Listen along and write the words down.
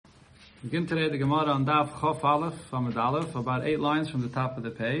We begin today the Gemara on Daf Chof Aleph, Amud Aleph, about 8 lines from the top of the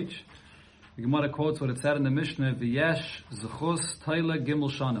page. The Gemara quotes what it said in the Mishnah, V'yesh zechus teile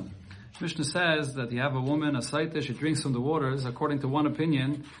gimel shanim. Mishnah says that you have a woman, a Sotah, she drinks from the waters, according to one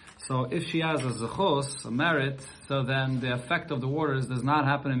opinion. So if she has a zechus, a merit, so then the effect of the waters does not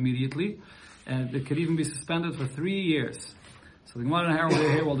happen immediately, and it could even be suspended for 3 years. So the Gemara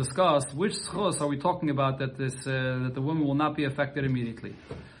here will discuss which zechus are we talking about that that the woman will not be affected immediately.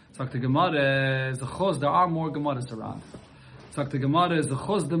 So the Gemara is the chos. There are more Gemaras around. So the Gemara is the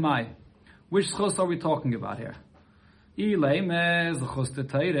chos demai. Which chos are we talking about here? If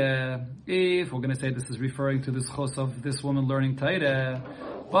we're going to say this is referring to this chos of this woman learning Torah,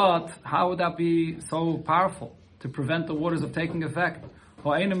 but how would that be so powerful to prevent the waters of taking effect?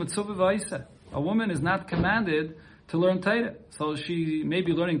 A woman is not commanded to learn Torah. So she may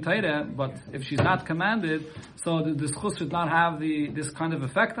be learning Torah, but if she's not commanded, so this chus should not have this kind of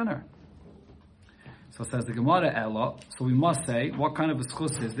effect on her. So says the Gemara, Ella. So we must say, what kind of a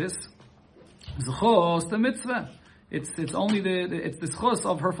chus is this? Zechus, the mitzvah. It's only it's the chus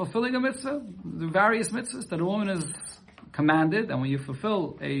of her fulfilling a mitzvah, the various mitzvahs that a woman is commanded, and when you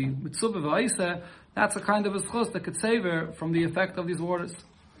fulfill a mitzvah v'aisa, that's a kind of a chus that could save her from the effect of these waters.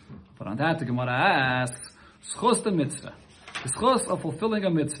 But on that, the Gemara asks, Schos the mitzvah. The schos of fulfilling a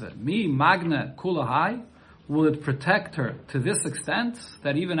mitzvah. Mi magna kulahai. Will it protect her to this extent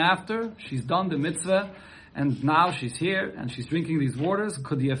that even after she's done the mitzvah and now she's here and she's drinking these waters,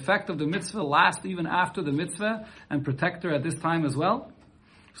 could the effect of the mitzvah last even after the mitzvah and protect her at this time as well?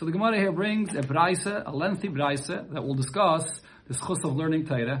 So the Gemara here brings a braisa, a lengthy braisa that will discuss the schos of learning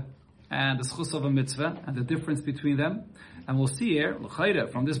Torah and the schus of a mitzvah, and the difference between them. And we'll see here,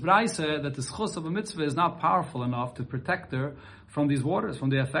 from this braisa, that the schus of a mitzvah is not powerful enough to protect her from these waters, from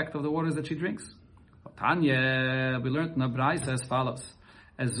the effect of the waters that she drinks. Tanya, we learned in the braisa as follows.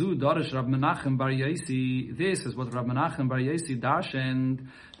 Ezu darish Rab Menachem bar Yosi. This is what Rab Menachem bar Yosi darshened.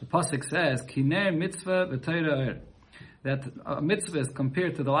 The pasuk says, Kiner mitzvah v'Torah. That a mitzvah is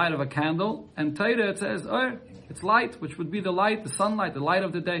compared to the light of a candle, and Torah it says, it's light, which would be the light, the sunlight, the light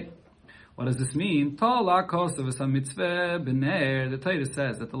of the day. What does this mean? The Torah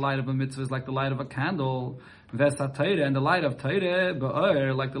says that the light of a mitzvah is like the light of a candle, and the light of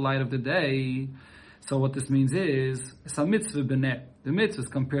Torah like the light of the day. So what this means is, it's a mitzvah b'ner. The mitzvah is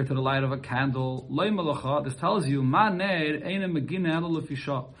compared to the light of a candle. This tells you,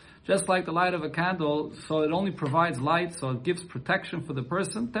 just like the light of a candle, so it only provides light, so it gives protection for the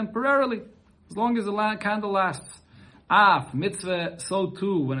person temporarily, as long as the candle lasts. Mitzvah, so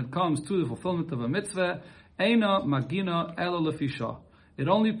too, when it comes to the fulfillment of a mitzvah, eina magina ela lefisha. It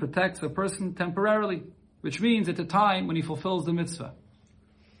only protects a person temporarily, which means at the time when he fulfills the mitzvah.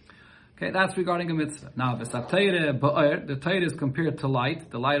 Okay, that's regarding a mitzvah. Now, the Torah is compared to light,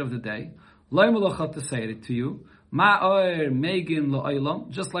 the light of the day. Lo malachat to say it to you. Ma'or megin la'olam,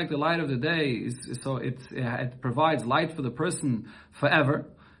 just like the light of the day, so it provides light for the person forever.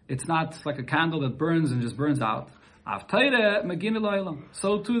 It's not like a candle that burns and just burns out.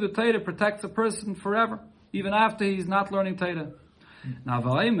 So too the Torah protects a person forever, even after he's not learning Torah. Now,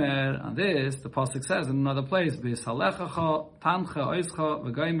 on this, the pasuk says in another place,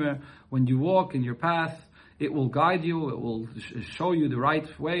 when you walk in your path, it will guide you, it will show you the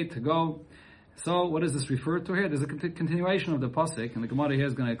right way to go. So, what does this refer to here? There's a continuation of the pasuk, and the Gemara here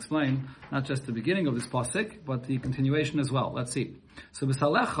is going to explain not just the beginning of this pasuk, but the continuation as well. Let's see. So, what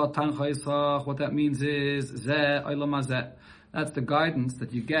that means is that's the guidance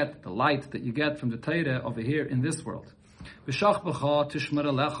that you get, the light that you get from the Torah over here in this world. Then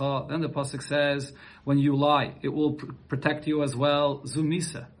the pasuk says, when you lie, it will protect you as well.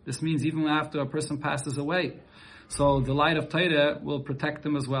 Zumisa. This means even after a person passes away, so the light of Torah will protect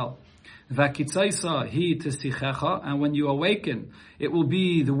them as well. And when you awaken, it will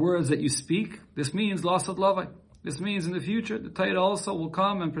be the words that you speak. This means lasad lavai. This means in the future, the Torah also will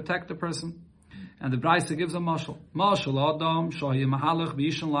come and protect the person. And the Braisa gives a mashal. Mashal adam shahi mahalach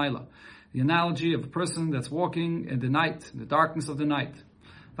b'yishan laila. The analogy of a person that's walking in the night, in the darkness of the night.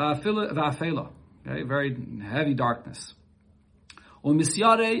 Va'afela. Okay, very heavy darkness.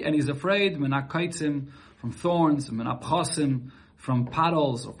 U'misyare, and he's afraid, menakaitzim, from thorns, menapchasim, from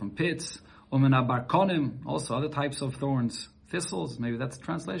puddles or from pits, u'menabarkonim, also other types of thorns, thistles, maybe that's the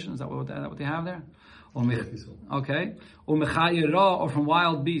translation, is that what they have there? Okay. U'mechayira, or from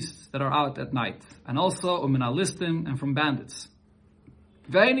wild beasts that are out at night. And also, u'menalistim, and from bandits.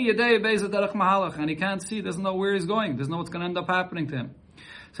 And he can't see, doesn't know where he's going, doesn't know what's going to end up happening to him.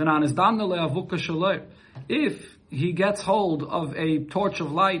 So now, if he gets hold of a torch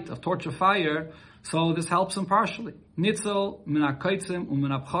of light, a torch of fire, so this helps him partially. Nitzel min ha'kaitzim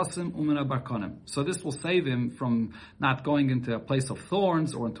u'min ha'pchasim u'min ha'barkonim. So this will save him from not going into a place of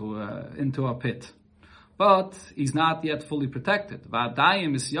thorns or into a pit. But he's not yet fully protected. But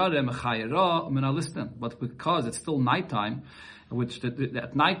because it's still nighttime, which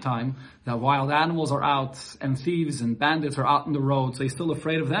at nighttime, the wild animals are out and thieves and bandits are out on the road, so he's still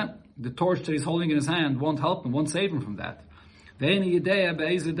afraid of them. The torch that he's holding in his hand won't help him, won't save him from that. So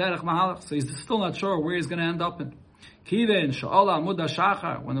he's still not sure where he's going to end up in. When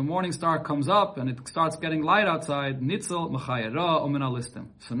the morning star comes up and it starts getting light outside, so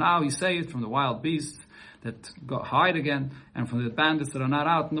now he's saved from the wild beasts that hide again and from the bandits that are not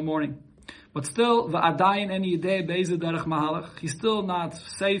out in the morning. But still, he's still not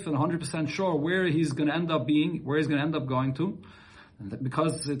safe and 100% sure where he's going to end up being, where he's going to end up going to,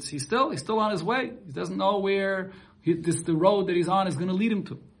 because he's still on his way. He doesn't know where the road that he's on is going to lead him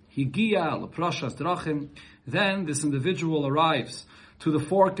to. Then this individual arrives to the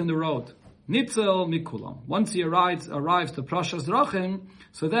fork in the road. Nitzel mikulam. Once he arrives to Prashas Drachim,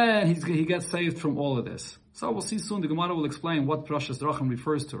 so then he gets saved from all of this. So we'll see soon. The Gemara will explain what Prashas Drachim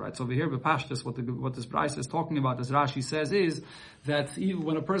refers to, right? So over here, B'Pashtus, what this Bryce is talking about, as Rashi says, is that even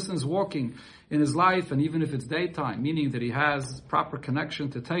when a person is walking in his life, and even if it's daytime, meaning that he has proper connection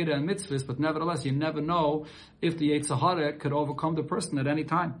to Torah and mitzvahs, but nevertheless, you never know if the Yetzer Hara could overcome the person at any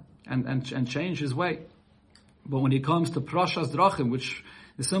time and change his way. But when he comes to Prashas Drachim, which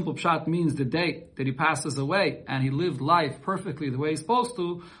the simple pshat means the day that he passes away and he lived life perfectly the way he's supposed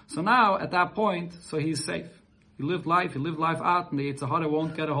to, so now at that point, so he's safe. He lived life out, and the Yetzer Hara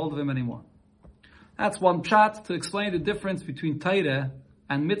won't get a hold of him anymore. That's one pshat to explain the difference between Torah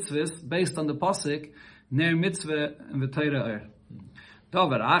and mitzvahs based on the pasuk ner mitzvah and v'Torah er.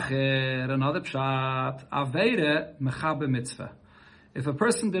 Davar acher, another pshat, aveira mechabe mitzvah. If a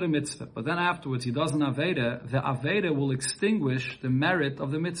person did a mitzvah, but then afterwards he does an aveda, the aveda will extinguish the merit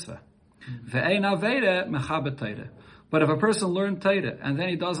of the mitzvah. Ve'ein aveda mechabe Torah. But if a person learned Torah and then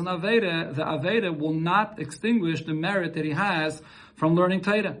he does an aveda, the aveda will not extinguish the merit that he has from learning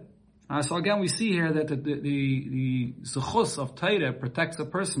Torah. So again, we see here that the zechus of Torah protects a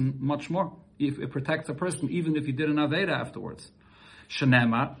person much more. If it protects a person even if he did an aveda afterwards.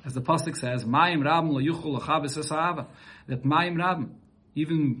 Shenema, as the pasuk says, Mayim Rabim lo yuchul lechabes esahava. That Mayim Rabim,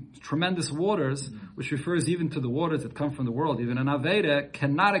 even tremendous waters, which refers even to the waters that come from the world, even an aveda,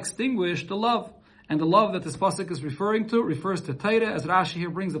 cannot extinguish the love. And the love that this pasuk is referring to refers to Torah, as Rashi here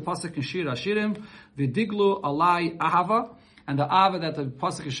brings the pasuk in Shir Hashirim, V'diglu alai ahava. And the ava that the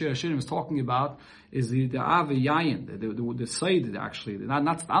pasuk in Shir Hashirim is talking about is the ava yayin, the seid actually,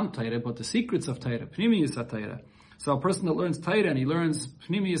 not Stam Torah, but the secrets of Torah, Pnimiyus HaTorah. So a person that learns Torah and he learns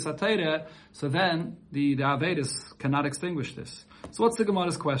Pnimiyus HaTorah, so then the Avedis cannot extinguish this. So what's the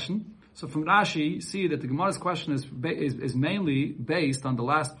Gemara's question? So from Rashi, you see that the Gemara's question is mainly based on the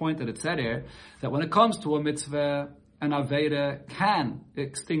last point that it said here, that when it comes to a mitzvah, an Aveda can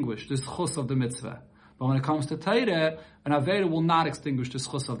extinguish the schus of the mitzvah. But when it comes to Torah, an Aveda will not extinguish the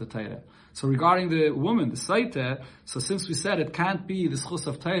schus of the Torah. So regarding the woman, the Sotah, so since we said it can't be the schus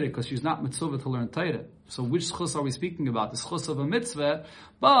of Torah because she's not mitzvah to learn Torah. So which schus are we speaking about? The schus of a mitzvah.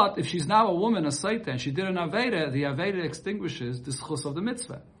 But if she's now a woman, a Sotah, and she did an Aveda, the Aveda extinguishes the schus of the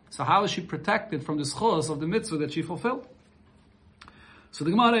mitzvah. So how is she protected from the schus of the mitzvah that she fulfilled? So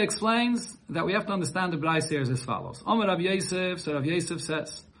the Gemara explains that we have to understand the Bryce here as follows. Omer Rav Yosef, so Rav Yosef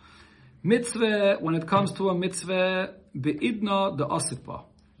says, mitzvah, when it comes to a mitzvah, be'idna the osipah.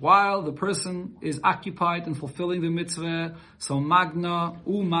 While the person is occupied in fulfilling the mitzvah, so magna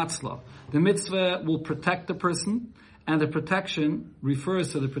u matzla. The mitzvah will protect the person, and the protection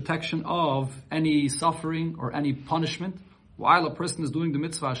refers to the protection of any suffering or any punishment. While a person is doing the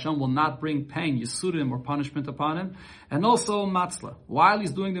mitzvah, Hashem will not bring pain, yisurim, or punishment upon him. And also matzla. While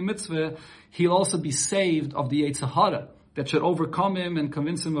he's doing the mitzvah, he'll also be saved of the Yetzer Hara that should overcome him and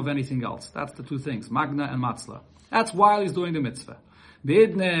convince him of anything else. That's the two things, magna and matzla. That's while he's doing the mitzvah.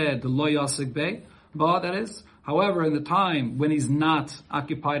 Be'idne, the lo yasik bey, but that is, however, in the time when he's not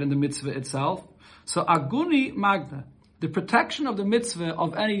occupied in the mitzvah itself, so aguni magna, the protection of the mitzvah,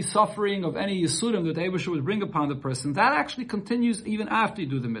 of any suffering, of any yisurim that the Eibusher would bring upon the person, that actually continues even after you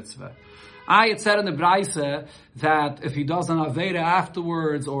do the mitzvah. It said in the Braise that if he does an Aveda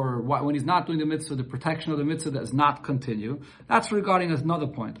afterwards, or when he's not doing the mitzvah, the protection of the mitzvah does not continue. That's regarding another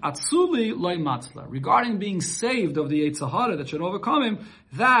point. Atzuli loy matzla. Regarding being saved of the Yetzer Hara that should overcome him,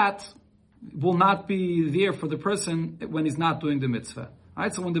 that will not be there for the person when he's not doing the mitzvah.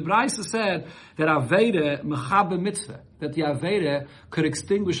 Right? So when the Braise said that Aveda mechabe mitzvah, that the Aveda could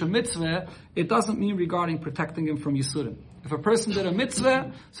extinguish a mitzvah, it doesn't mean regarding protecting him from Yisurim. If a person did a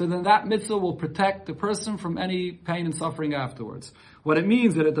mitzvah, so then that mitzvah will protect the person from any pain and suffering afterwards. What it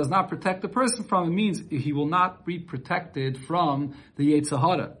means that it does not protect the person from, it means he will not be protected from the Yetzer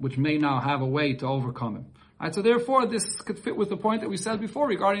Hara, which may now have a way to overcome him. Right? So therefore, this could fit with the point that we said before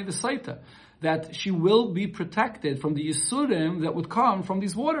regarding the Sotah, that she will be protected from the Yisurim that would come from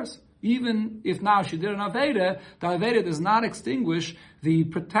these waters. Even if now she did an Aveda, the Aveda does not extinguish the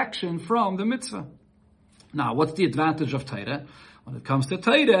protection from the mitzvah. Now, what's the advantage of Torah? When it comes to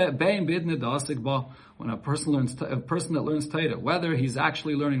Torah, bein bidne dasik ba, when a person that learns Torah, whether he's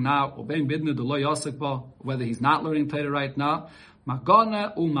actually learning now, or bein bidne de lo yasik ba, whether he's not learning Torah right now,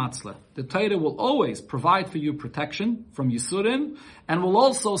 magana umatzle. The Torah will always provide for you protection from Yisurim, and will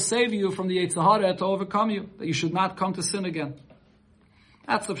also save you from the Yetzer Hara to overcome you, that you should not come to sin again.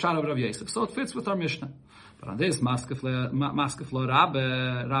 That's the pshat of Rav Yosef. So it fits with our Mishnah. But on this, Maskeflo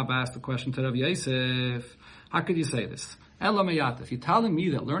Rabba asked the question to Rav Yosef, how could you say this? If you're telling me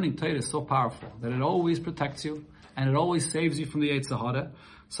that learning Torah is so powerful, that it always protects you, and it always saves you from the Yetzer Hara,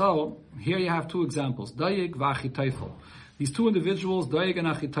 so here you have two examples, Dayig v'Achiteifel. These two individuals, Dayig and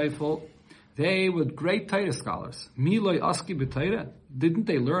Achiteifel, they were great Torah scholars. Miloi aski b'Torah. Didn't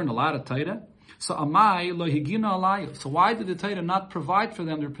they learn a lot of Torah? So amai lo higina alayu. So why did the Torah not provide for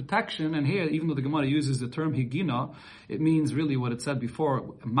them their protection? And here, even though the Gemara uses the term higina, it means really what it said before,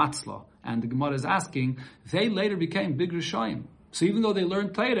 matzla. And the Gemara is asking, they later became big Rishoyim. So even though they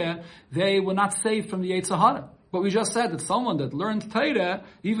learned Torah, they were not saved from the Yetzer Hara. But we just said that someone that learned Torah,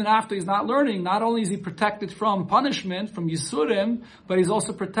 even after he's not learning, not only is he protected from punishment, from Yisurim, but he's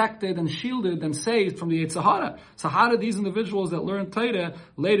also protected and shielded and saved from the Yetzer Hara. So how did these individuals that learned Torah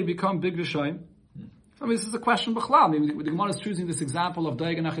later become big Rishoyim? I mean, this is a question b'chlal. I mean, the Gemara is choosing this example of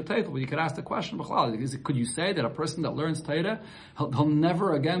Daig and Achiteifel, but you could ask the question b'chlal. Could you say that a person that learns Torah, he'll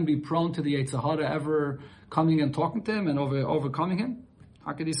never again be prone to the Yetzer Hara ever coming and talking to him and overcoming him?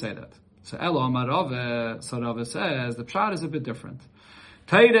 How could you say that? So Elo Amar Rava, so Rava says, the pshat is a bit different.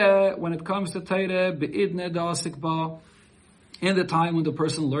 Torah, when it comes to Torah, be'idne da'asik ba, in the time when the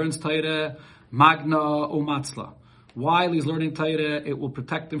person learns Torah, magna umatzla. While he's learning Torah, it will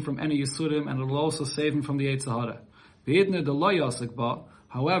protect him from any Yisurim, and it will also save him from the Yetzer Hara. Be'idne de lo yasik ba.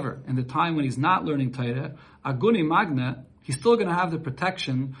 However, in the time when he's not learning Torah, aguni magna, he's still going to have the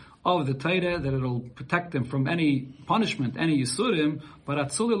protection of the Torah, that it'll protect him from any punishment, any Yisurim, but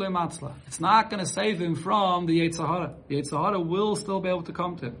atzuli le matzla. It's not going to save him from the Yetzer Hara. The Yetzer Hara will still be able to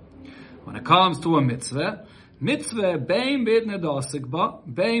come to him. When it comes to a mitzvah, bein bidne dasik ba,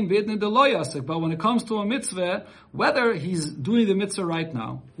 bein bidne de lo yasik ba. When it comes to a mitzvah, whether he's doing the mitzvah right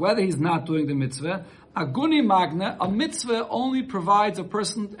now, whether he's not doing the mitzvah, aguni magna, a mitzvah only provides a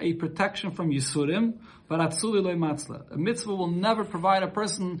person a protection from Yisurim, but atzuli lo matzla. A mitzvah will never provide a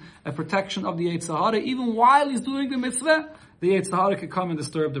person a protection of the Yetzer Hara. Even while he's doing the mitzvah, the Yetzer Hara could come and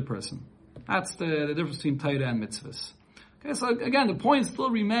disturb the person. That's the difference between Torah and mitzvahs. Okay, so again, the point still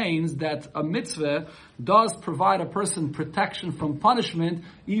remains that a mitzvah does provide a person protection from punishment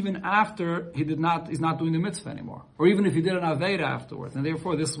even after he's not doing the mitzvah anymore. Or even if he did an Aveda afterwards. And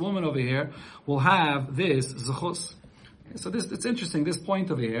therefore, this woman over here will have this zechus. Okay, so it's interesting, this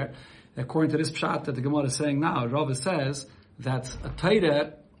point over here, according to this pshat that the Gemara is saying now, Rava says that a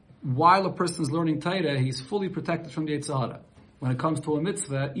Torah, while a person is learning Torah, he's fully protected from the Yetzer Hara. When it comes to a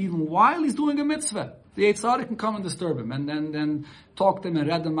mitzvah, even while he's doing a mitzvah, the Yetzer Hara can come and disturb him and then talk to him and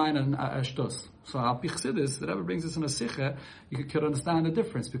read the mind and shtus. So Al Pi Chassidus, that ever brings us in a sikha, you could understand the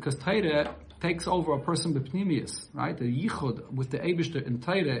difference, because Torah takes over a person b'pnimius, right? The yichud with the Eibishter in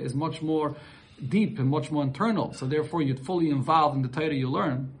Torah is much more deep and much more internal. So therefore, you're fully involved in the Torah you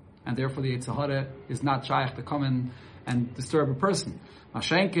learn, and therefore the Yetzer Hara is not shaykh to come in and disturb a person.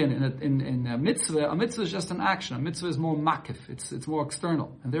 Mashenkin, in a mitzvah is just an action. A mitzvah is more makif, it's more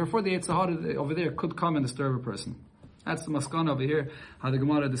external. And therefore the Yetzer Hara over there could come and disturb a person. That's the maskana over here, how the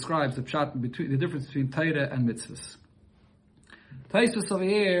Gemara describes the pshat the difference between Torah and mitzvahs. Taisus over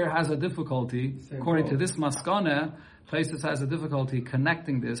here has a difficulty, according to this maskana, Taisus has a difficulty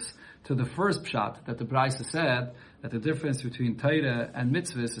connecting this to the first pshat that the Braisa said, that the difference between Torah and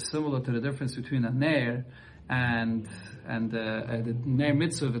mitzvahs is similar to the difference between a ner and the ner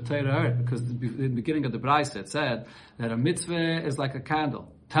mitzvah of a Torah, because in the beginning of the Braisa it said that a mitzvah is like a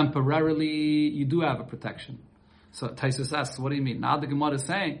candle. Temporarily, you do have a protection. So Taisus asks, what do you mean? Now the Gemara is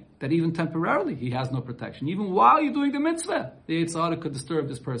saying that even temporarily he has no protection. Even while you're doing the mitzvah, the Yetzer Hara could disturb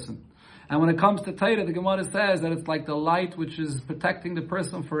this person. And when it comes to Torah, the Gemara says that it's like the light which is protecting the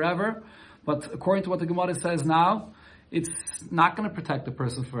person forever. But according to what the Gemara says now, it's not going to protect the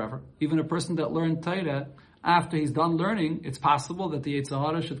person forever. Even a person that learned Torah, after he's done learning, it's possible that the Yetzer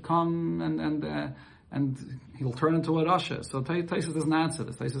Hara should come and and he'll turn into a Rasha. So Taisus doesn't answer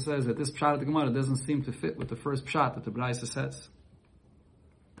this. Taisus says that this pshat of the Gemara doesn't seem to fit with the first pshat that the Braisa says.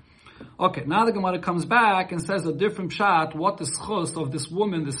 Okay, now the Gemara comes back and says a different pshat, what the schus of this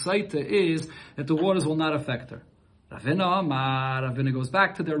woman, the Sotah, is that the waters will not affect her. Ravina goes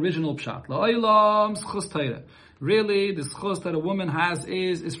back to the original pshat. La'olam schus Torah. Really, the schus that a woman has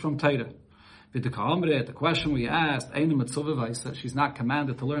is from Torah. The question we asked, she's not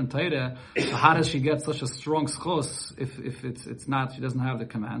commanded to learn Torah, so how does she get such a strong schus if it's not, she doesn't have the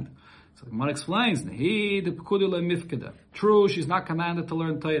command? So the Gemara explains, true, she's not commanded to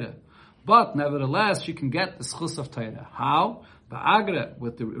learn Torah, but nevertheless, she can get the schus of Torah. How? Ba'agra,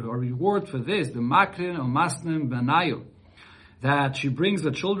 with the reward for this, b'makrin or masnim b'nayu, that she brings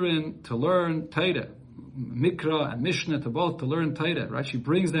the children to learn Torah. Mikra and Mishnah to both to learn Torah, right? She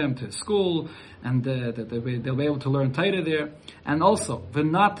brings them to school, and they'll be able to learn Torah there. And also,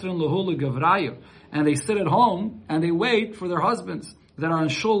 v'natrin lohulu gavrayu, and they sit at home and they wait for their husbands that are in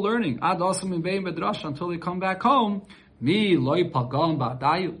shul learning ad asam in bein bedrash until they come back home. Mi loy pagam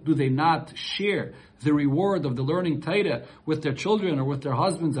ba'dayu. Do they not share the reward of the learning Torah with their children or with their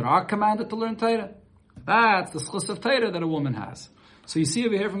husbands that are commanded to learn Torah? That's the schus of Torah that a woman has. So you see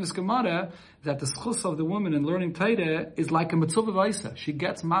over here from this Gemara that the schus of the woman in learning Torah is like a mitzvah v'isa. She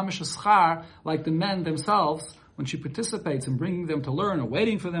gets mamish schar like the men themselves when she participates in bringing them to learn or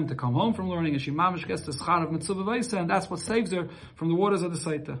waiting for them to come home from learning, and she mamish gets the schar of mitzvah v'isa, and that's what saves her from the waters of the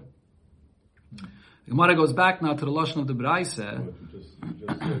Sotah. The Gemara goes back now to the lashon of the Braisa. You just said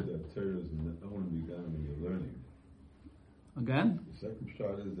that Torah is only begun when you're learning. Again? The second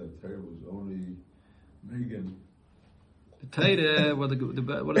shot is that Torah was only Megan. The Torah, what did the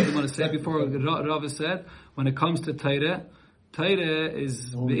Gemara say before? Rava said, when it comes to Torah, Torah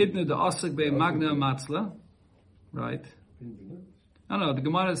is be'idna the asik be magna matzla, right? No, the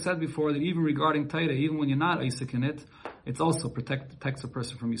Gemara said before that even regarding Torah, even when you're not Isaac in it, it's also protects a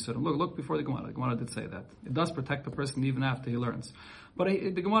person from Yisurim. Look before the Gemara. The Gemara did say that. It does protect the person even after he learns. But the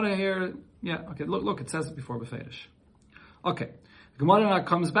Gemara here, look, it says it before Beferish. Okay. The Gemara now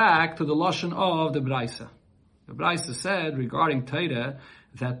comes back to the lashon of the Braisa. The Braisa said regarding Torah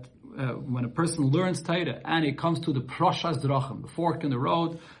that when a person learns Torah and it comes to the Proshas Drachim, the fork in the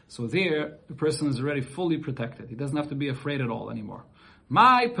road, so there the person is already fully protected. He doesn't have to be afraid at all anymore.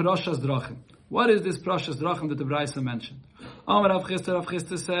 My Proshas Drachim. What is this Proshas Drachim that the Braisa mentioned? Rav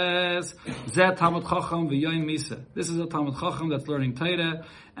Chisda says, Zeh Talmud Chacham v'yoyim Misa. This is a Talmud Chacham that's learning Torah,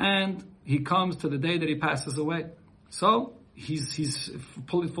 and he comes to the day that he passes away. So he's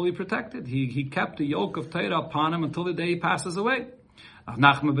fully protected. He kept the yoke of Torah upon him until the day he passes away.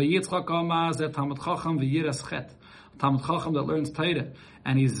 Talmud Chacham that learns Torah,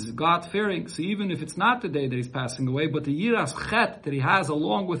 and he's God-fearing. So even if it's not the day that he's passing away, but the Yiras Chet that he has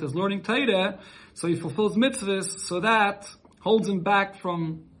along with his learning Torah, so he fulfills mitzvahs, so that holds him back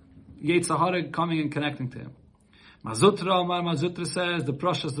from Yetzer Hara coming and connecting to him. Mazutra says, the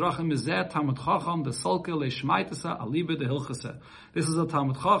Proshas Drachim is Zeh Talmud Chacham, the Solke Leishmaitasa, Alibe de Hilchasa. This is a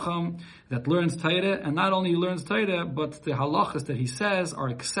Talmud Chacham that learns Torah, and not only he learns Torah, but the halachas that he says are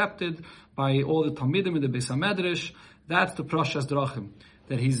accepted by all the Talmidim in the Beis HaMedrash. That's the Proshas Drachim,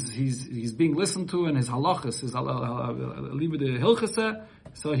 that he's being listened to, and his halachas, his Alibe de Hilchasa,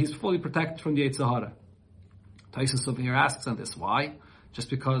 so he's fully protected from the Yetzer Hara. Taisus over here asks on this, why? Just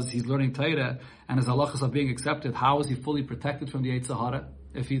because he's learning Torah and his halachas are being accepted, how is he fully protected from the Yetzer Hara?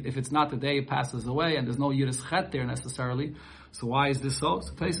 If it's not the day he passes away and there's no Yiras Chet there necessarily, so why is this so?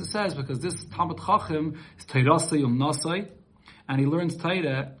 So Taisa says, because this Talmud Chacham is Teirasei Nasai, and he learns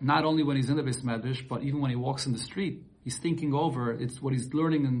Torah not only when he's in the Beis Medrash, but even when he walks in the street. He's thinking over, it's what he's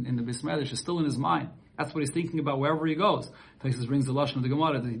learning in the Beis Medrash is still in his mind. That's what he's thinking about wherever he goes. Taisa brings the lashon of the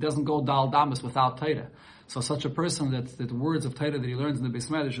Gemara that he doesn't go Dal Damas without Torah. So such a person that the words of Torah that he learns in the Beis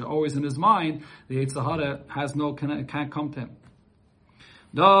Medrash are always in his mind, the Yetzer Hara can't come to him.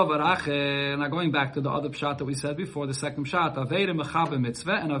 Now going back to the other pshat that we said before, the second pshat, Aveira mechabe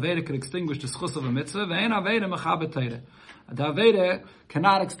mitzvah, and Aveira can extinguish the schus of a mitzvah, ve'en Aveira mechabe Torah. The Aveira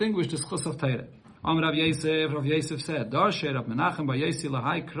cannot extinguish the schus of Torah. Rav Yosef said, Darshe Rav Menachem bar Yosi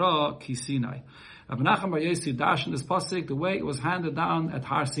lahai kra ki Sinai. Rav Menachem bar Yosi darshan this pasuk the way it was handed down at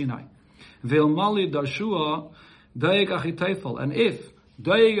Har Sinai. Ve'ilmali darshua doeg achiteifel, and if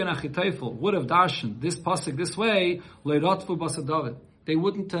doeg and achiteifel would have darshan this pasuk this way, leirotfu basa David, they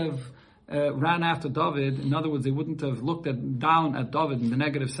wouldn't have ran after David. In other words, they wouldn't have looked down at David in the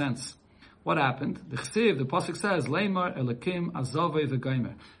negative sense. What happened? The pasuk says, Leimar Elakim Azavei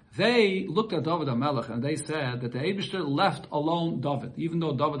v'Gaimer. They looked at David HaMelech and they said that the Eibishter left alone David, even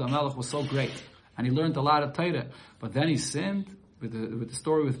though David HaMelech was so great and he learned a lot of Torah, but then he sinned with the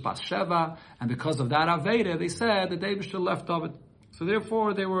story with Bathsheba, and because of that Aveda, they said that David should have left David. So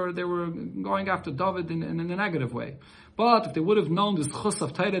therefore, they were going after David in a negative way. But if they would have known this chus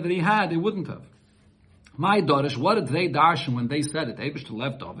of Torah that he had, they wouldn't have. My Dorish, what did they darshan when they said that David should have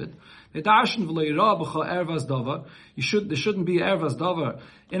left David? They darshan ervas davar. There shouldn't be ervas davar,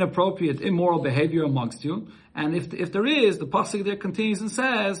 inappropriate, immoral behavior amongst you. And if there is, the pasuk there continues and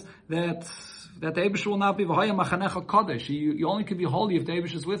says that the Eibush will not be v'haya machanecha kadosh. You only can be holy if the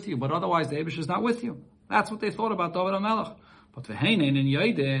Eibush is with you, but otherwise the Eibush is not with you. That's what they thought about David HaMelech. But v'heinen in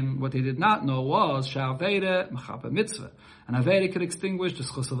Yodim, what they did not know was she'aveda mechabe mitzvah. And aveda could extinguish the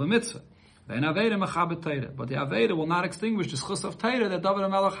schus of a mitzvah. Then aveda mechabe Torah, but the aveda will not extinguish the schus of Torah that David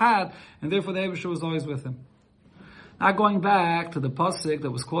HaMelech had, and therefore the Eibush was always with him. Now going back to the pasuk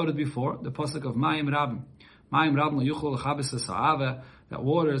that was quoted before, the pasuk of Mayim Rabim. Mayim Rabim lo yuchol lechabes ha'ava, that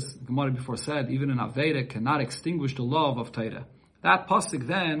waters, the Gemara before said, even an aveda cannot extinguish the love of Torah. That pasuk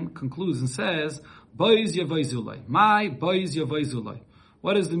then concludes and says, Boiz yavaizulai. My boiz yavaizulai.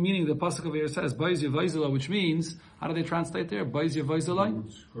 What is the meaning? The pasuk over here says boiz yavaizulai, which means, how do they translate there? Boiz yavaizulai.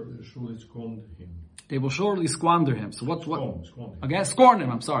 They will surely squander him. So what? Okay, scorn him.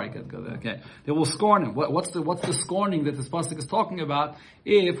 I'm sorry. Okay, they will scorn him. What's the scorning that this pasuk is talking about?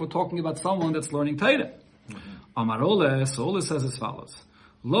 If we're talking about someone that's learning Torah. Amarole, so Ola says as follows: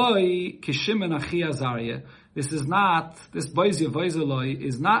 Loi kishimen achi Azariah. This Boiz Yavaizulai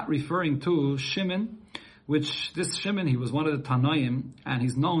is not referring to Shimon, which this Shimon, he was one of the Tanoim, and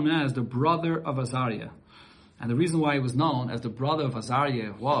he's known as the brother of Azariah. And the reason why he was known as the brother of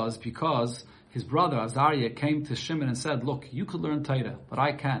Azariah was because his brother Azariah came to Shimon and said, look, you could learn Torah, but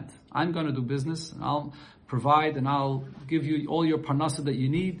I can't. I'm going to do business, and I'll provide, and I'll give you all your parnasa that you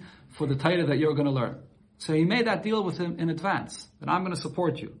need for the Torah that you're going to learn. So he made that deal with him in advance, that I'm going to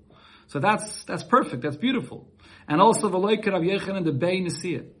support you. So that's perfect, that's beautiful. And also V'loike Rav Yechanan the Bei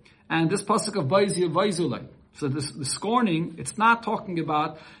Nesiyah. And this pasuk of Boiz Yavaizulai. So the scorning, it's not talking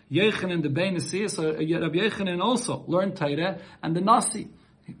about Yechanan the Bei Nesiyah. So Rav Yechanan also learned Torah, and the Nasi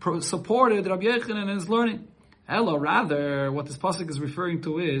supported Rav Yechanan in his learning. Ella, rather, what this pasuk is referring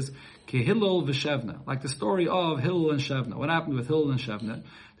to is Ki Hillel v'Shevna, like the story of Hillel and Shevna. What happened with Hillel and Shevna?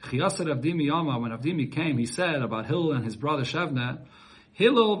 Chiyasar Avdimi Yama, when Avdimi came, he said about Hillel and his brother Shevna,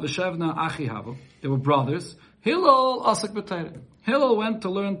 Hillel v'Shevna achi havu. They were brothers. Hillel asak b'Torah. Hillel went to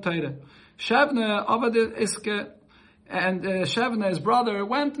learn Torah. Shevna avad iske, and Shevna, his brother,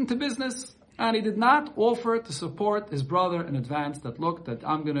 went into business, and he did not offer to support his brother in advance. That look, that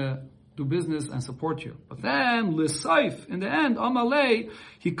I'm gonna do business and support you. But then l'saif, in the end, Amalei,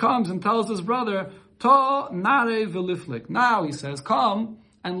 he comes and tells his brother, Ta nare v'liflik. Now he says, come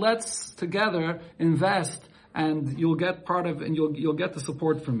and let's together invest, and you'll get part of, and you'll get the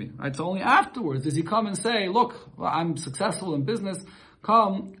support from me. Right? So only afterwards does he come and say, look, well, I'm successful in business,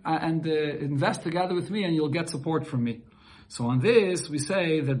 come and invest together with me and you'll get support from me. So on this, we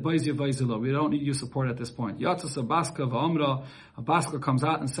say that Boiz Yavaizulai, we don't need your support at this point. Yatzas Abaska v'Omra, Abaska comes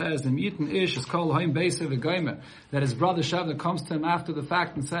out and says, that his brother Shevna comes to him after the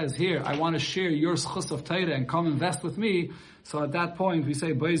fact and says, here, I want to share your schus of Torah and come invest with me. So at that point, we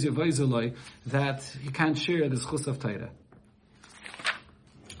say Boiz Yavaizulai, that he can't share the schus of Torah.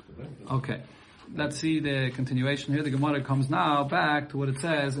 Okay, let's see the continuation here. The Gemara comes now back to what it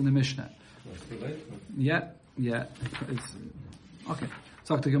says in the Mishnah. Yeah. It's okay.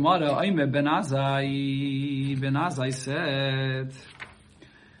 So the Gemara, Aime Ben Azai said,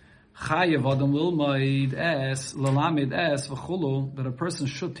 Chayev Adam Lilmaid Es Lalamid Es V'Chulu, that a person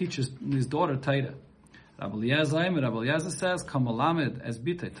should teach his daughter Torah. Rabbi Eliezer says, Kamalamed Es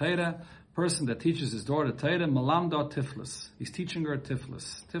Bite Torah, person that teaches his daughter Torah, Malamda Tiflis. He's teaching her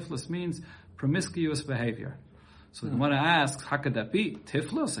Tiflis. Tiflis means promiscuous behavior. So the Gemara asks, how could that be?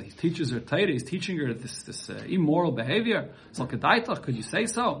 Tiflis, he teaches her Torah, he's teaching her this immoral behavior. So could you say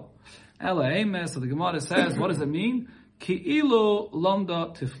so? So the Gemara says, what does it mean? Ki'ilu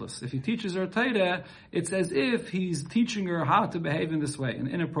lomda tiflis. If he teaches her Torah, it's as if he's teaching her how to behave in this way, in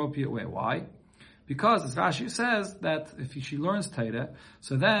an inappropriate way. Why? Because, as Rashi says, that if she learns Torah,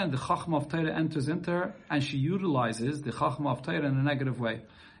 so then the Chachma of Torah enters into her, and she utilizes the Chachma of Torah in a negative way.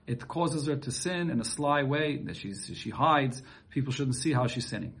 It causes her to sin in a sly way, that she hides. People shouldn't see how she's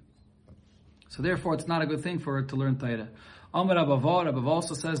sinning. So therefore, it's not a good thing for her to learn Torah. Amar Rabbav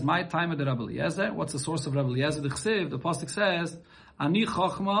also says, my time of the Rabbi Eliezer. What's the source of Rabbi Eliezer? The Chsiv, the Pasuk says, Ani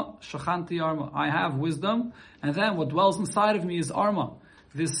Chachma Shachanti Arma. I have wisdom, and then what dwells inside of me is Arma.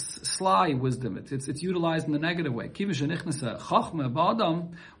 this sly wisdom. It's utilized in the negative way. When the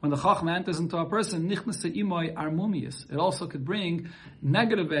chachma enters into a person, it also could bring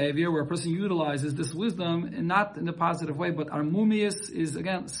negative behavior where a person utilizes this wisdom and not in a positive way, but armumius is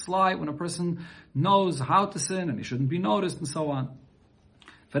again sly, when a person knows how to sin and he shouldn't be noticed and so on.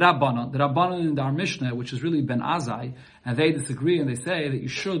 The Rabbanon in our Mishnah, which is really Ben Azai, and they disagree and they say that you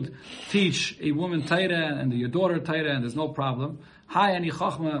should teach a woman Taira and your daughter Taira and there's no problem. Hi, Ani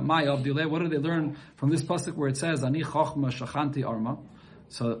Chachma, my Avdile. What do they learn from this pasuk where it says Ani Chachma Shachanti Arma?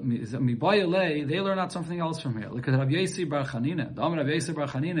 So they learn out something else from here. Look at Rav Yossi Bar Chanina. The Rav Yossi Bar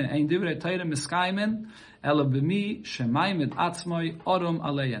Chanina ein divrei Taira miskaimen ela b'mi shemayim et atzmai odom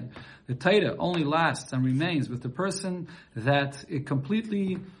aleyen. The Taira only lasts and remains with the person that it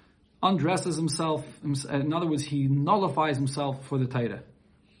completely undresses himself. In other words, he nullifies himself for the Taira.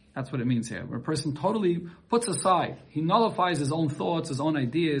 That's what it means here. Where a person totally puts aside, he nullifies his own thoughts, his own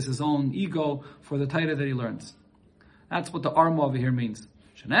ideas, his own ego for the Taira that he learns. That's what the Arma over here means.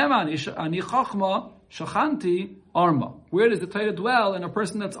 Ani chachma shachanti Arma. Where does the Taira dwell? In a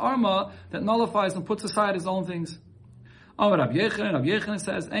person that's Arma, that nullifies and puts aside his own things. Rav Yechon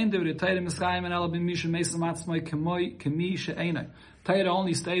says, Taira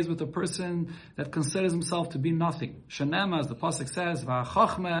only stays with a person that considers himself to be nothing. Shanema, as the pasuk says, that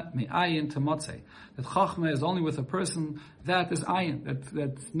chachma is only with a person that is ayin,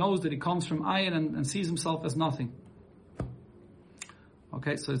 that knows that he comes from ayin and sees himself as nothing.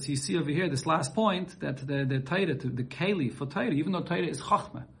 Okay, so you see over here, this last point, that the Taira, the keli for Taira, even though Taira is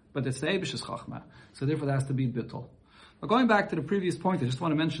chachma, but it's the Eibish's chachma, so therefore there has to be bittul. But going back to the previous point, I just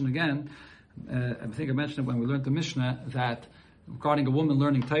want to mention again, I think I mentioned it when we learned the Mishnah, that regarding a woman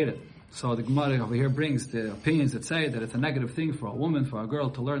learning Taira. So the Gemara over here brings the opinions that say that it's a negative thing for a woman, for a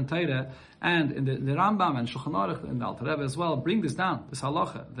girl to learn Taira, and in the Rambam and Shulchan Aruch and the Alter Rebbe as well bring this down, this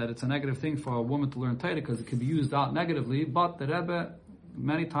halacha, that it's a negative thing for a woman to learn Taira because it can be used out negatively, but the Rebbe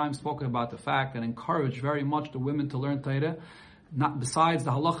many times spoken about the fact and encouraged very much the women to learn Taira, not besides the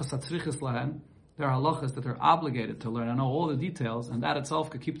halachas atzrichas lahen. There are halachas that they're obligated to learn and know all the details, and that itself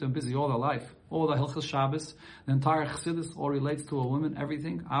could keep them busy all their life. All the Hilchas Shabbos, the entire Chassidus, all relates to a woman,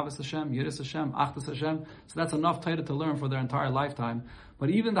 everything, Avos Hashem, Yiras Hashem, Achdus Hashem. So that's enough Torah to learn for their entire lifetime. But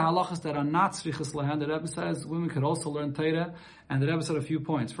even the halachas that are not Tzrichas Lahan, the Rebbe says women could also learn Torah, and the Rebbe said a few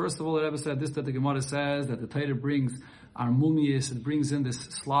points. First of all, the Rebbe said this, that the Gemara says that the Torah brings armumius, it brings in this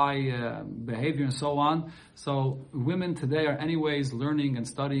sly behavior and so on. So women today are anyways learning and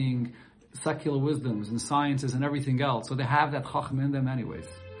studying secular wisdoms and sciences and everything else. So they have that chachma in them anyways.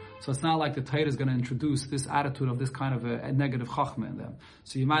 So it's not like the Torah is going to introduce this attitude of this kind of a negative chachma in them.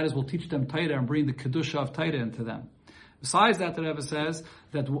 So you might as well teach them Torah and bring the kedusha of Torah into them. Besides that, the Rebbe says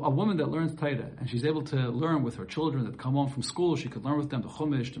that a woman that learns Torah and she's able to learn with her children that come home from school, she could learn with them the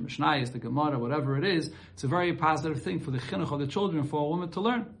Chumash, the Mishnayos, the Gemara, whatever it is. It's a very positive thing for the chinuch of the children for a woman to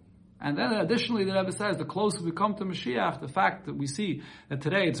learn. And then additionally, the Rebbe says, the closer we come to Mashiach, the fact that we see that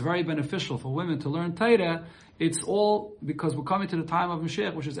today it's very beneficial for women to learn Torah, it's all because we're coming to the time of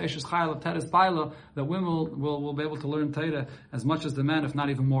Mashiach, which is Eshes Chayil of Teres Baila, that women will be able to learn Torah as much as the men, if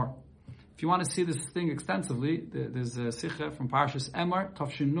not even more. If you want to see this thing extensively, there's a Sikha from Parshas Emor,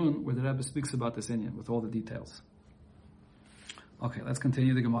 Tafshin Nun, where the Rebbe speaks about this inyan with all the details. Okay, let's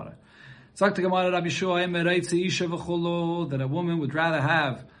continue the Gemara. Sagt the Gemara, Rabbi Shua, that a woman would rather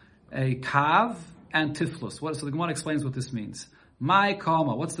have a kav and tiflus. So the Gemara explains what this means. My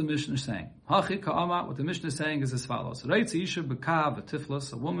kama, what's the Mishnah saying? Hachi kama, what the Mishnah is saying is as follows. Reitzi isha b'kav a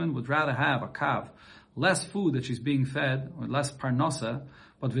tiflus. A woman would rather have a kav, less food that she's being fed, or less parnasa,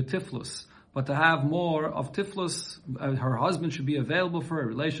 but v'tiflus. But to have more of tiflus, her husband should be available for her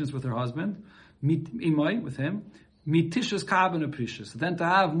relations with her husband, imay, with him, mitishas kav and aprishas. Then to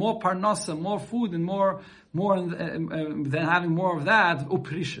have more parnasa, more food, and more than having more of that,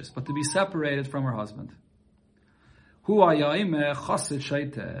 uprishas, but to be separated from her husband. Rabbi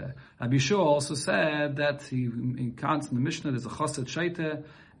Shua also said that in the Mishnah there's a chassid shaita,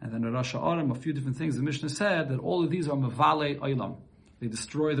 and then a Rosh Hashanah, a few different things. The Mishnah said that all of these are mevale olam. They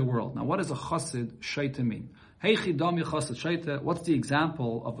destroy the world. Now, what does a chassid shaita mean? Heichi dami chassid shaita. What's the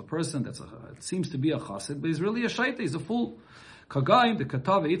example of a person it seems to be a chassid, but he's really a shaita, he's a fool. Kagayim the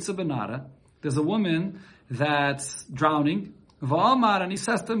katav itza benara. There's a woman that's drowning. V'amar, and he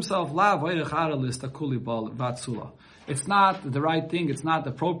says to himself, La v'ayich aralis takuli batsula. It's not the right thing, it's not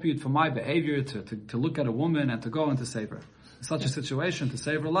appropriate for my behavior to look at a woman and to go and to save her. In such a situation, to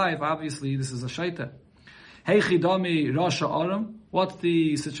save her life, obviously this is a shaita. Heichi dami rasha aram. What's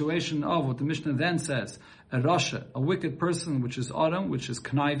the situation of what the Mishnah then says? A rasha, a wicked person, which is aram, which is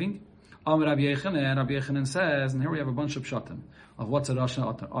conniving. Rabbi Yechanan says, and here we have a bunch of pshatim of what's a Rasha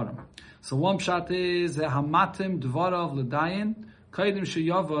Adam. So one pshat is hamatim dvarav l'dayin kaidim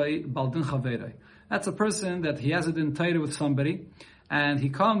sheyavai baldin chaverei. That's a person that he has a din Torah with somebody, and he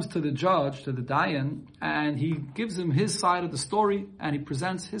comes to the judge, to the dayan, and he gives him his side of the story, and he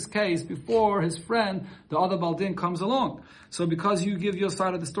presents his case before his friend, the other baldin, comes along. So because you give your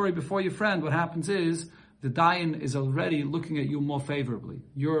side of the story before your friend, what happens is the dayan is already looking at you more favorably.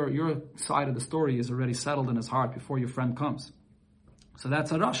 Your side of the story is already settled in his heart before your friend comes. So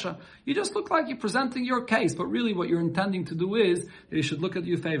that's a rasha. You just look like you're presenting your case, but really what you're intending to do is that he should look at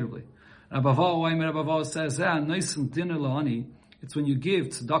you favorably. Rabbi Vo says, it's when you give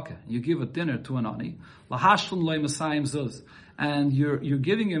tzedakah, you give a dinner to an ani, and you're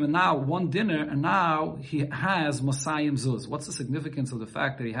giving him now one dinner, and now he has masayim zuz. What's the significance of the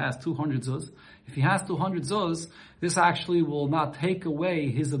fact that he has 200 zuz? If he has 200 zuz, this actually will not take away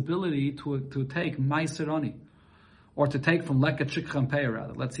his ability to take meiser ani, or to take from leket shikha and peya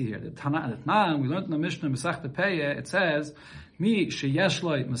rather. Let's see here. The Tanan, we learned in the Mishnah Masechta Peya, it says, Mi sheyesh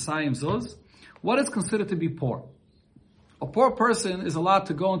lo masayim zuz. What is considered to be poor? A poor person is allowed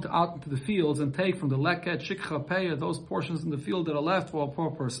to go out into the fields and take from the leket, shikha, peya, those portions in the field that are left for a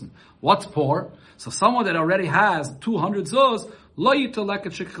poor person. What's poor? So someone that already has 200 zuz, lo yita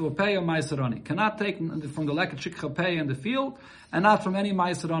leket, shikha, peya, ma'aserani. Cannot take from the leket, shikha, peya in the field, and not from any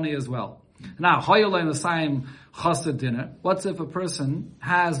ma'aserani as well. Now, hoyolay masayim chassid dinner. What's if a person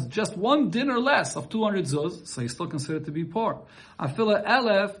has just one dinner less of 200 zuz, so he's still considered to be poor? Afila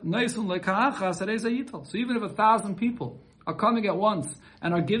elef neisun leka'achas ayital. So even if 1,000 people are coming at once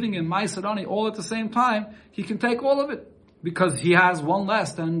and are giving him ma'aserani all at the same time, he can take all of it because he has one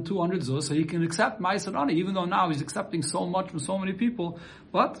less than 200 zuz, so he can accept ma'aserani, even though now he's accepting so much from so many people,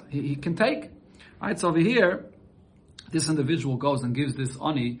 but he can take. Alright, so over here, this individual goes and gives this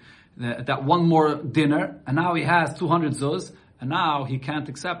ani that one more dinner, and now he has 200 zuz, and now he can't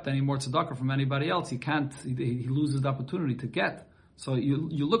accept any more tzedakah from anybody else. He loses the opportunity to get. So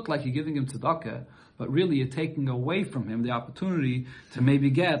you look like you're giving him tzedakah, but really you're taking away from him the opportunity to maybe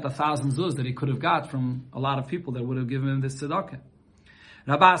get 1,000 zuz that he could have got from a lot of people that would have given him this tzedakah.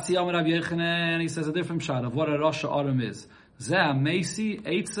 Rabbi Rabbi Yechanan, he says a different shot of what a Rasha Adam is. Zeh meisi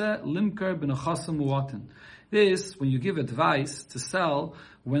eitze limker b'nechasim muatin. This, when you give advice to sell,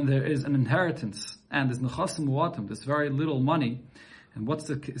 when there is an inheritance and there's nechasim muatim, there's very little money. And what's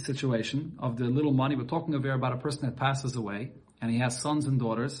the situation of the little money? We're talking over here about a person that passes away and he has sons and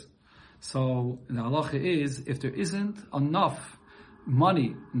daughters. So the halacha is, if there isn't enough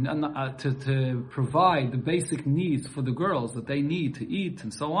money to provide the basic needs for the girls that they need to eat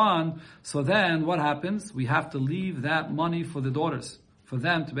and so on, so then what happens? We have to leave that money for the daughters, for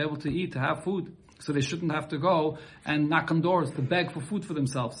them to be able to eat, to have food. So they shouldn't have to go and knock on doors to beg for food for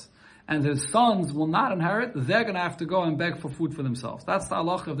themselves. And their sons will not inherit, they're going to have to go and beg for food for themselves. That's the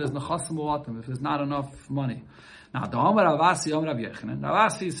halacha if there's nechasim muatim, if there's not enough money. Now, the Omer Ravasi, Omer Rav Yechanan.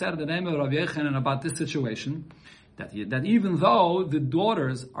 Ravasi said the name of Rav Yechanan about this situation, that even though the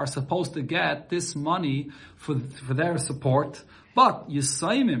daughters are supposed to get this money for their support, but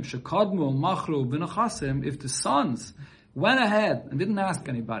Yisayimim shekadmu machru b'nechasim, if the sons went ahead and didn't ask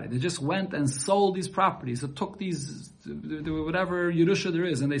anybody, they just went and sold these properties, they took these, whatever Yerusha there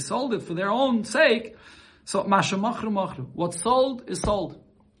is, and they sold it for their own sake, so masha machru machru. What's sold is sold.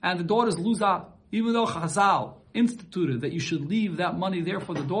 And the daughters lose out. Even though Chazal instituted that you should leave that money there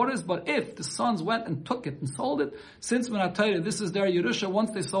for the daughters, but if the sons went and took it and sold it, since when I tell you this is their Yerusha,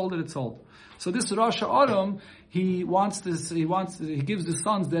 once they sold it, it's sold. So this Rasha Adam, he gives the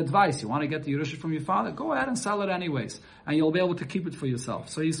sons the advice, you want to get the Yerusha from your father, go ahead and sell it anyways, and you'll be able to keep it for yourself.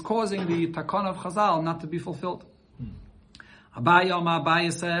 So he's causing the takana of Chazal not to be fulfilled.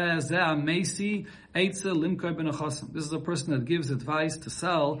 Abaye says, this is a person that gives advice to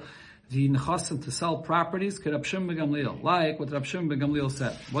sell the nechasim, to sell properties, like what Rab Shimon ben Gamliel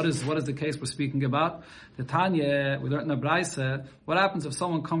said. What is the case we're speaking about? The Tanya, we learned in the Braisa, what happens if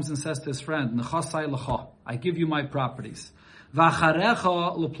someone comes and says to his friend, Nechasai lecha, I give you my properties.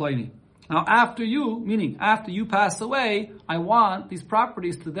 V'acharecha leploini. Now after you pass away, I want these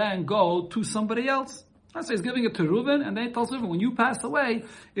properties to then go to somebody else. So he's giving it to Reuben, and then he tells Reuben, when you pass away,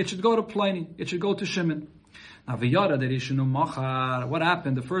 it should go to Pliny, it should go to Shimon. Now, what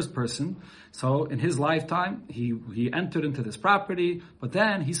happened? The first person, so in his lifetime, he entered into this property, but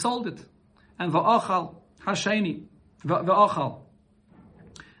then he sold it. And va'achal, hasheni, va'achal.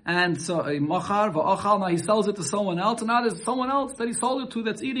 And so, machar, va'achal, now he sells it to someone else, and now there's someone else that he sold it to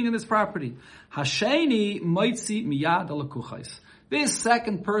that's eating in this property. Hasheni, moitzi, miyad alakuchais. This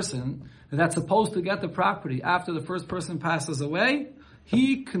second person that's supposed to get the property after the first person passes away,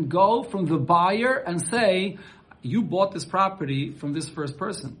 he can go from the buyer and say, you bought this property from this first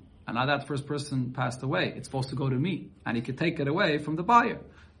person, and now that first person passed away. It's supposed to go to me, and he could take it away from the buyer.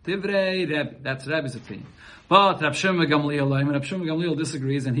 Divrei Rebbe, that's Rebbe's opinion. But Rab Shimon Gamliel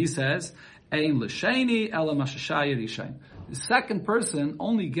disagrees, and he says, Ein l'sheni ela mashashayir yishayin. The second person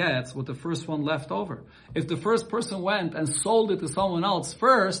only gets what the first one left over. If the first person went and sold it to someone else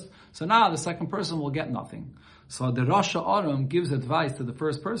first, so now the second person will get nothing. So the Rosh Hashanah gives advice to the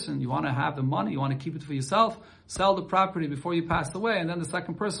first person, you want to have the money, you want to keep it for yourself, sell the property before you pass away, and then the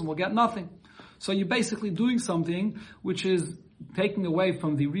second person will get nothing. So you're basically doing something which is taking away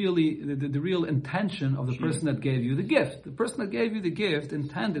from the real intention of the person that gave you the gift. The person that gave you the gift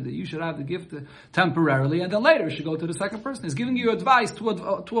intended that you should have the gift temporarily, and then later it should go to the second person. He's giving you advice to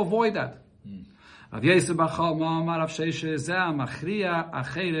avoid that.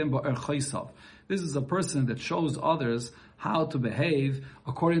 This is a person that shows others how to behave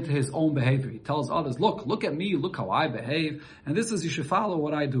according to his own behavior. He tells others, look at me, look how I behave, and this is, you should follow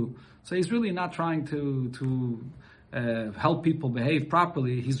what I do. So he's really not trying to help people behave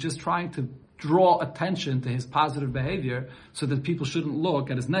properly. He's just trying to draw attention to his positive behavior so that people shouldn't look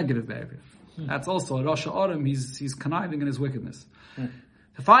at his negative behavior. That's also a Rosh Hashanah. He's conniving in his wickedness.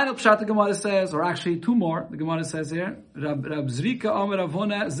 The final pshat the Gemara says, or actually two more, the Gemara says here, Rab Zrika Omer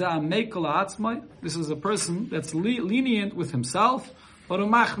Avona Za'amekol Atzmai. This is a person that's lenient with himself, but a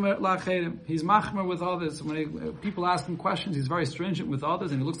machmer la'acherim. He's machmer with others. When people ask him questions, he's very stringent with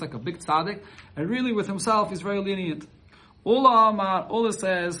others, and he looks like a big tzaddik. And really, with himself, he's very lenient. Ula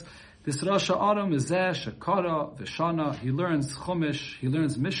says, this Rosh Hashanah is Shekara V'Shana. He learns Chumash, he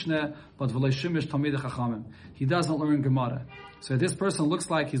learns Mishnah, but v'lei shimish Talmidei Chachamim. He doesn't learn Gemara. So this person looks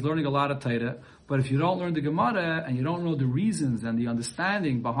like he's learning a lot of Torah, but if you don't learn the Gemara and you don't know the reasons and the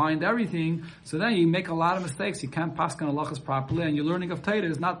understanding behind everything, so then you make a lot of mistakes. You can't pass on halachas properly, and your learning of Torah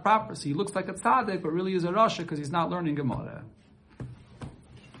is not proper. So he looks like a tzaddik, but really is a rasha because he's not learning Gemara.